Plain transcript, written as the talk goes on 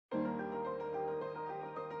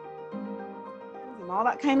all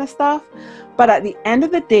that kind of stuff. But at the end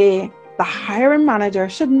of the day, the hiring manager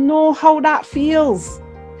should know how that feels.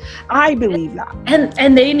 I believe that.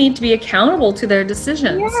 And they need to be accountable to their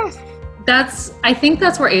decisions. Yes. I think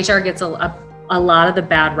that's where HR gets a lot of the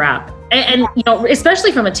bad rap. And you know,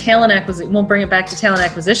 especially from a talent acquisition, we'll bring it back to talent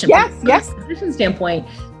acquisition. Yes, from a acquisition standpoint,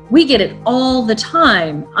 we get it all the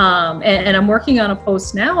time. And I'm working on a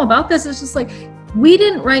post now about this. It's just like, we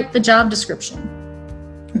didn't write the job description.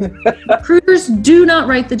 Recruiters do not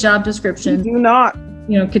write the job description. We do not.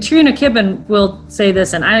 You know, Katrina Kibben will say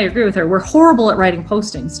this, and I agree with her. We're horrible at writing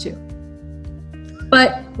postings too.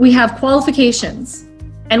 But we have qualifications,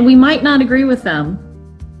 and we might not agree with them,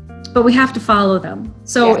 but we have to follow them.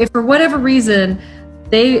 So if for whatever reason,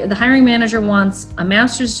 the hiring manager wants a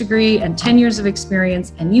master's degree and 10 years of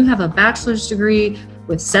experience, and you have a bachelor's degree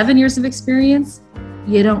with 7 years of experience,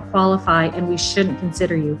 you don't qualify, and we shouldn't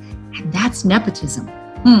consider you. And that's nepotism.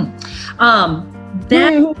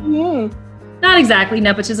 Not exactly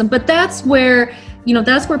nepotism, but that's where, you know,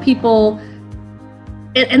 that's where people,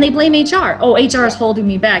 and they blame HR. Oh, HR is holding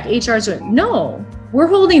me back. HR is doing, no, we're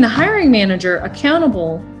holding the hiring manager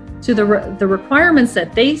accountable to the requirements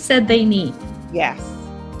that they said they need. Yes.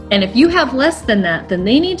 And if you have less than that, then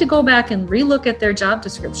they need to go back and relook at their job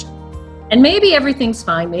description. And maybe everything's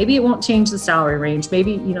fine. Maybe it won't change the salary range.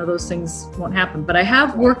 Maybe, you know, those things won't happen. But I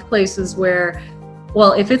have worked places where,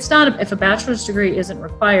 well, if a bachelor's degree isn't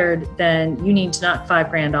required, then you need to knock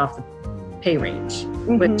 $5,000 off the pay range.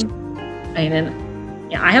 Which,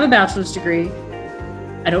 I have a bachelor's degree.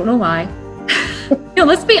 I don't know why. You know,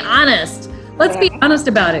 let's be honest. Let's be honest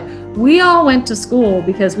about it. We all went to school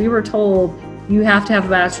because we were told you have to have a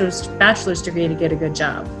bachelor's degree to get a good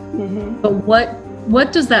job. But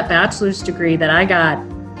what does that bachelor's degree that I got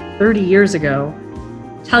 30 years ago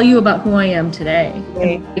tell you about who I am today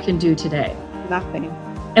and what I can do today? Nothing.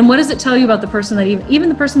 And what does it tell you about the person that even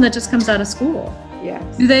the person that just comes out of school?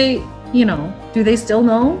 Yes. Do they still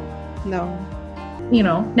know? No. You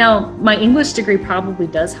know, now my English degree probably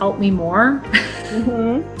does help me more.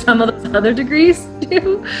 Some of those other degrees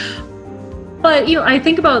do. But, you know, I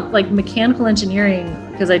think about like mechanical engineering,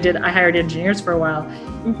 because I hired engineers for a while.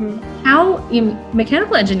 How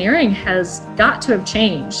mechanical engineering has got to have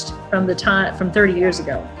changed from 30 years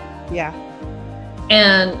ago. Yeah.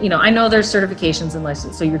 And, you know, I know there's certifications and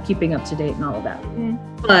licenses, so you're keeping up to date and all of that.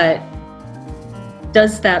 But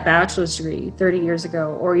does that bachelor's degree 30 years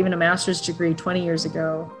ago, or even a master's degree 20 years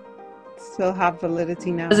ago, still have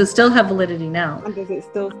validity now? Does it still have validity now? And does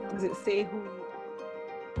it say who you